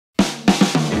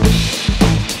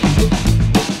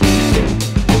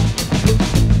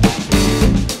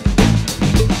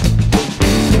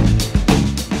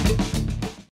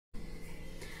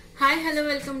Hello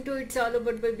welcome to it's all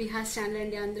about by బిహాస్ channel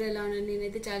అండి. అందరూ ఎలా ఉన్నారు?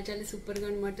 నేనైతే చాలా చాలా సూపర్గా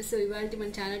అనమాట. సో ఇవాళ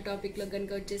మన ఛానల్ టాపిక్లో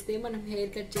కనుక వచ్చేస్తే మనం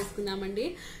హెయిర్ కట్ చేసుకుందామండి.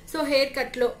 సో హెయిర్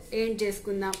కట్లో ఏం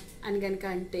చేసుకుందాం అని కనుక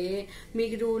అంటే,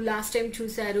 మీరు లాస్ట్ టైం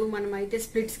చూసారు మనం అయితే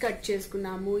స్ప్లిట్స్ కట్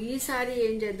చేసుకున్నాము. ఈసారి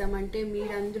ఏం చేద్దామంటే,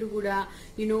 మీరందరూ కూడా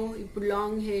ఇప్పుడు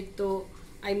లాంగ్ హెయిర్తో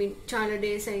చాలా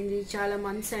డేస్ అయింది, చాలా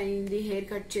మంత్స్ అయింది హెయిర్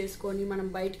కట్ చేసుకొని మనం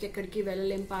బయటకి ఎక్కడికి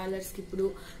వెళ్ళలేం పార్లర్స్కి. ఇప్పుడు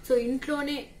సో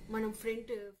ఇంట్లోనే మనం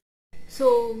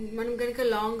మనం కనుక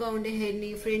లాంగ్గా ఉండే హెయిర్ని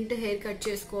ఫ్రంట్ హెయిర్ కట్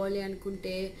చేసుకోవాలి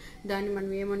అనుకుంటే దాన్ని మనం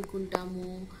ఏమనుకుంటాము,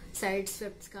 సైడ్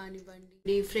స్వెప్స్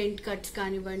కానివ్వండి, ఫ్రంట్ కట్స్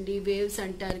కానివ్వండి, వేవ్స్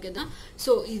అంటారు కదా.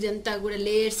 సో ఇదంతా కూడా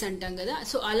లేయర్స్ అంటాం కదా.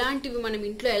 సో అలాంటివి మనం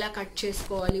ఇంట్లో ఎలా కట్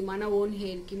చేసుకోవాలి మన ఓన్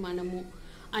హెయిర్కి మనము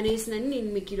అనేసి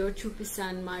నేను మీకు ఈరోజు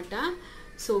చూపిస్తాను అనమాట.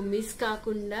 సో మిస్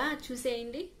కాకుండా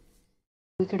చూసేయండి.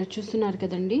 ఇక్కడ చూస్తున్నారు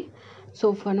కదండి. సో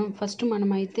ఫస్ట్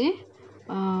మనమైతే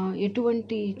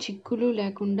ఎటువంటి చిక్కులు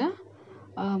లేకుండా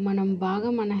మనం బాగా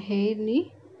మన హెయిర్ని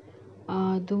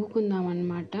దువ్వుకుందాం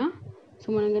అన్నమాట. సో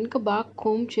మనం కనుక బాగా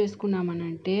కోమ్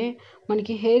చేసుకున్నామనంటే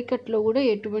మనకి హెయిర్ కట్లో కూడా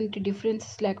ఎటువంటి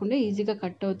డిఫరెన్సెస్ లేకుండా ఈజీగా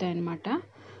కట్ అవుతాయి అన్నమాట.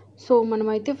 సో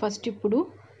మనమైతే ఫస్ట్ ఇప్పుడు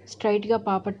స్ట్రైట్గా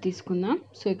పాపట్ తీసుకుందాం.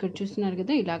 సో ఇక్కడ చూస్తున్నారు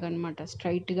కదా, ఇలాగనమాట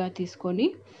స్ట్రైట్గా తీసుకొని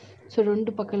సో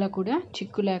రెండు పక్కల కూడా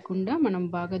చిక్కు లేకుండా మనం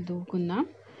బాగా దువ్వుకుందాం.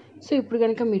 సో ఇప్పుడు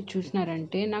కనుక మీరు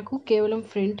చూసినారంటే నాకు కేవలం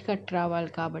ఫ్రంట్ కట్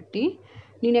రావాలి కాబట్టి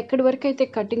నేను ఎక్కడి వరకు అయితే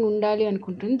కటింగ్ ఉండాలి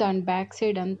అనుకుంటున్నాను దాని బ్యాక్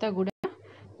సైడ్ అంతా కూడా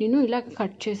నేను ఇలా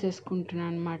కట్ చేసేసుకుంటున్నాను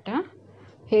అనమాట.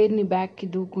 హెయిర్ని బ్యాక్కి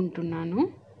దూకుంటున్నాను.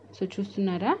 సో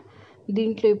చూస్తున్నారా,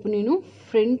 దీంట్లో ఇప్పుడు నేను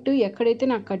ఫ్రంట్ ఎక్కడైతే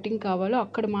నాకు కటింగ్ కావాలో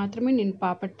అక్కడ మాత్రమే నేను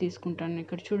పాపట్ తీసుకుంటాను.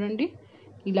 ఇక్కడ చూడండి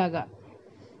ఇలాగా.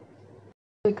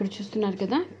 ఇక్కడ చూస్తున్నారు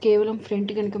కదా, కేవలం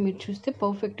ఫ్రంట్ కనుక మీరు చూస్తే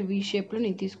పర్ఫెక్ట్ వీ షేప్లో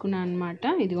నేను తీసుకున్నాను అనమాట.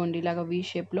 ఇదిగోండి ఇలాగ వీ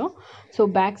షేప్లో. సో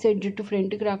బ్యాక్ సైడ్ జుట్టు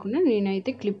ఫ్రంట్కి రాకుండా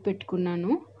నేనైతే క్లిప్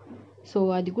పెట్టుకున్నాను. సో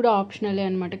అది కూడా ఆప్షనలే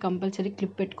అనమాట, కంపల్సరీ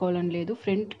క్లిప్ పెట్టుకోవాలని లేదు.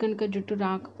 ఫ్రంట్ కనుక జుట్టు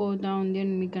రాకపోతా ఉంది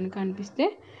అని మీకు కనుక అనిపిస్తే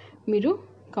మీరు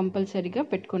కంపల్సరీగా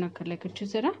పెట్టుకోనక్కర్లే. ఇక్కడ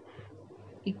చూసారా,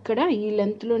 ఇక్కడ ఈ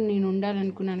లెంత్లో నేను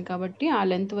ఉండాలనుకున్నాను కాబట్టి ఆ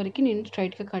లెంత్ వరకు నేను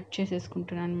స్ట్రైట్గా కట్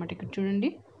చేసేసుకుంటున్నాను అనమాట. ఇక్కడ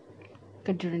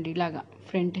చూడండి ఇలాగా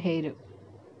ఫ్రంట్ హెయిర్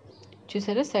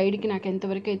చూసారా, సైడ్కి నాకు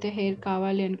ఎంతవరకు అయితే హెయిర్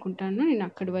కావాలి అనుకుంటానో నేను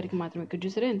అక్కడి వరకు మాత్రం. ఇక్కడ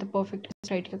చూసారా ఎంత పర్ఫెక్ట్గా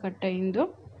స్ట్రైట్గా కట్ అయిందో.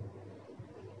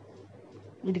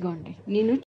 ఇదిగోండి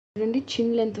నేను చూడండి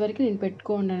చిన్ లెంత్ వరకు నేను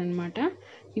పెట్టుకున్నాను అనమాట.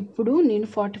 ఇప్పుడు నేను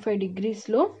 45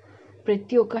 డిగ్రీస్లో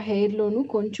ప్రతి ఒక్క హెయిర్లోనూ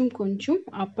కొంచెం కొంచెం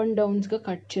అప్ అండ్ డౌన్స్గా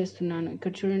కట్ చేస్తున్నాను.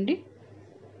 ఇక్కడ చూడండి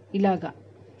ఇలాగా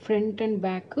ఫ్రంట్ అండ్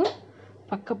బ్యాక్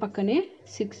పక్కనే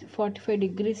 45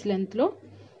 డిగ్రీస్ లెంత్లో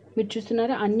మీరు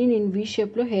చూస్తున్నారా, అన్నీ నేను వీ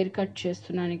షేప్లో హెయిర్ కట్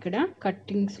చేస్తున్నాను. ఇక్కడ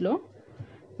కట్టింగ్స్లో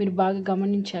మీరు బాగా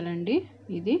గమనించాలండి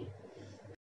ఇది.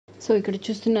 సో ఇక్కడ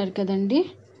చూస్తున్నారు కదండి,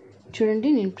 చూడండి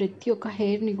నేను ప్రతి ఒక్క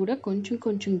హెయిర్ని కూడా కొంచెం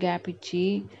కొంచెం గ్యాప్ ఇచ్చి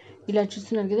ఇలా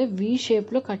చూస్తున్నారు కదా వీ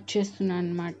షేప్లో కట్ చేస్తున్నాను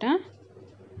అనమాట.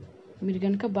 మీరు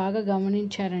కనుక బాగా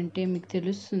గమనించారంటే మీకు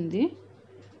తెలుస్తుంది.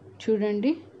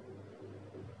 చూడండి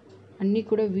అన్నీ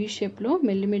కూడా వీ షేప్లో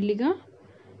మెల్లిమెల్లిగా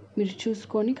మీరు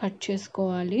చూసుకొని కట్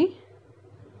చేసుకోవాలి.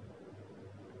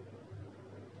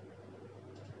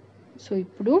 సో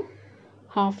ఇప్పుడు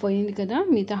హాఫ్ అయింది కదా,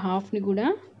 మిగతా హాఫ్ని కూడా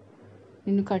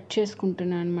నేను కట్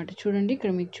చేసుకుంటున్నాను అనమాట. చూడండి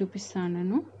ఇక్కడ మీకు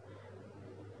చూపిస్తాను.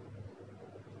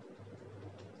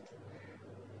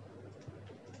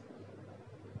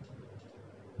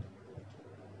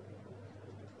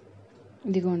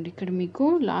 ఇదిగోండి ఇక్కడ మీకు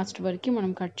లాస్ట్ వరకు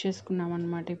మనం కట్ చేసుకున్నాం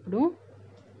అనమాట. ఇప్పుడు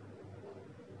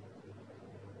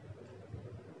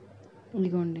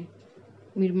ఇదిగోండి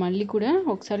మీరు మళ్ళీ కూడా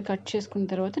ఒకసారి కట్ చేసుకున్న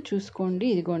తర్వాత చూసుకోండి.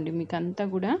 ఇదిగోండి మీకు అంతా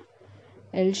కూడా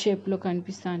ఎల్ షేప్లో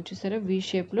కనిపిస్తాను చూసారా, వి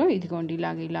షేప్లో. ఇదిగోండి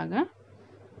ఇలాగా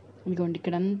ఇదిగోండి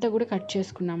ఇక్కడ అంతా కూడా కట్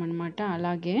చేసుకున్నాం అనమాట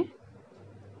అలాగే.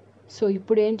 సో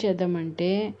ఇప్పుడు ఏం చేద్దామంటే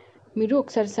మీరు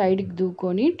ఒకసారి సైడ్కి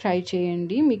దూకొని ట్రై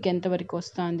చేయండి మీకు ఎంతవరకు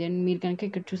వస్తుంది అని. మీరు కనుక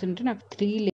ఇక్కడ చూస్తుంటే నాకు 3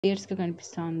 లేయర్స్గా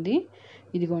కనిపిస్తుంది.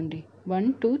 ఇదిగోండి 1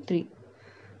 2 3.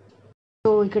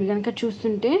 సో ఇక్కడ కనుక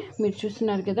చూస్తుంటే మీరు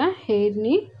చూస్తున్నారు కదా,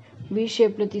 హెయిర్ని వీ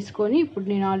షేప్లో తీసుకొని ఇప్పుడు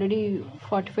నేను ఆల్రెడీ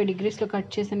 45 డిగ్రీస్లో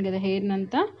కట్ చేశాను కదా హెయిర్ని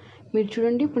అంతా. మీరు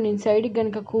చూడండి ఇప్పుడు నేను సైడ్కి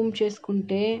కనుక కూమ్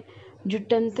చేసుకుంటే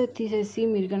జుట్టు అంతా తీసేసి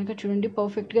మీరు కనుక చూడండి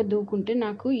పర్ఫెక్ట్గా దూకుంటే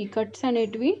నాకు ఈ కట్స్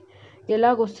అనేటివి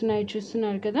ఎలాగొస్తున్నాయో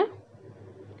చూస్తున్నారు కదా,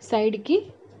 సైడ్కి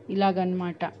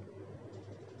ఇలాగనమాట.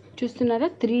 చూస్తున్నారా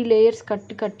 3 లేయర్స్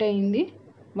కట్ అయింది.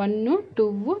 1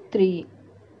 2 3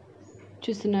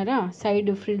 చూస్తున్నారా,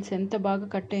 సైడ్ ఫ్రిల్స్ ఎంత బాగా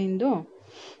కట్ అయిందో.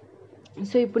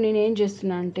 సో ఇప్పుడు నేను ఏం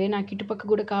చేస్తున్నా అంటే నాకు ఇటుపక్క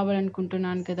కూడా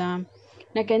కావాలనుకుంటున్నాను కదా,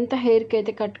 నాకు ఎంత హెయిర్కి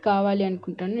అయితే కట్ కావాలి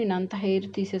అనుకుంటాను నేను అంత హెయిర్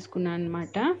తీసేసుకున్నాను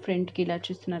అనమాట ఫ్రంట్కి. ఇలా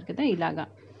చూస్తున్నారు కదా ఇలాగా.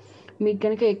 మీకు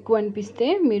కనుక ఎక్కువ అనిపిస్తే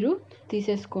మీరు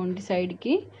తీసేసుకోండి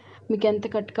సైడ్కి. మీకు ఎంత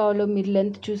కట్ కావాలో మీరు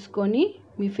లెంత్ చూసుకొని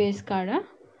మీ ఫేస్ కాడ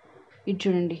ఇది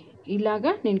చూడండి,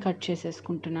 ఇలాగా నేను కట్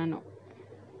చేసేసుకుంటున్నాను.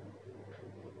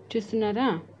 చూస్తున్నారా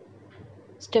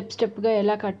స్టెప్గా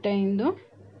ఎలా కట్ అయిందో.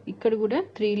 ఇక్కడ కూడా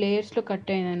 3 లేయర్స్లో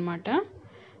కట్ అయిందనమాట.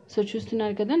 సో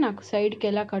చూస్తున్నారు కదా నాకు సైడ్కి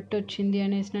ఎలా కట్ వచ్చింది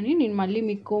అనేసి నేను మళ్ళీ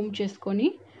మీకు కోమ్ చేసుకొని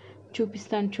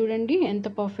చూపిస్తాను. చూడండి ఎంత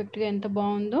పర్ఫెక్ట్గా ఎంత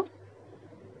బాగుందో.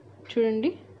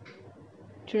 చూడండి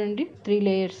 3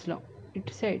 లేయర్స్లో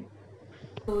ఇటు సైడ్.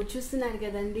 సో చూస్తున్నారు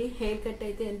కదండి హెయిర్ కట్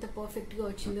అయితే ఎంత పర్ఫెక్ట్గా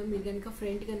వచ్చిందో. మీరు కనుక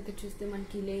ఫ్రంట్ కనుక చూస్తే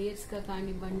మనకి లేయర్స్గా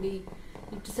కానివ్వండి,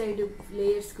 ఇటు సైడ్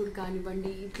లేయర్స్ కూడా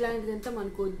కానివ్వండి, ఇట్లాంటిదంతా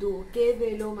మనకు వద్దు. ఒకే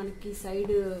వేలో మనకి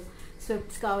సైడ్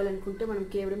స్వెప్ట్స్ కావాలనుకుంటే మనం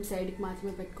కేవలం సైడ్కి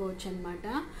మాత్రమే పెట్టుకోవచ్చు అనమాట.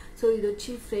 సో ఇది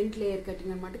వచ్చి ఫ్రంట్ లేయర్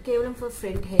కటింగ్ అనమాట, కేవలం ఫర్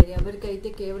ఫ్రంట్ హెయిర్.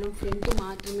 ఎవరికైతే కేవలం ఫ్రంట్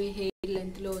మాత్రమే హెయిర్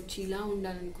లెంత్లో వచ్చి ఇలా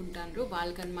ఉండాలనుకుంటారో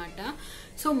వాళ్ళకనమాట.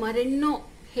 సో మరెన్నో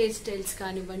హెయిర్ స్టైల్స్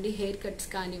కానివ్వండి, హెయిర్ కట్స్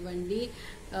కానివ్వండి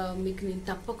మీకు నేను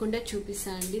తప్పకుండా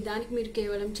చూపిస్తానండి. దానికి మీరు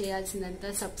కేవలం చేయాల్సిందంతా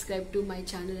subscribe to my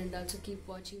channel and also keep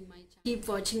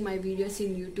watching my videos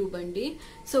in YouTube అండి.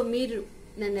 సో మీరు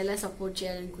నన్ను ఎలా సపోర్ట్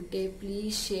చేయాలనుకుంటే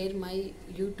please share my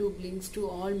YouTube links to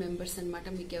all members అనమాట.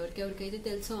 మీకు ఎవరికైతే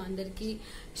తెలుసో అందరికీ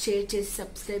షేర్ చేసి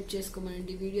సబ్స్క్రైబ్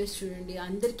చేసుకోమనండి. వీడియోస్ చూడండి,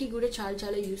 అందరికీ కూడా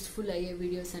చాలా యూస్ఫుల్ అయ్యే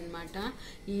వీడియోస్ అనమాట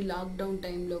ఈ లాక్డౌన్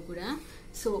టైంలో కూడా.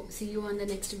 So see you on the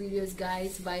next videos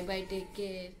guys. By by, take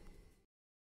care.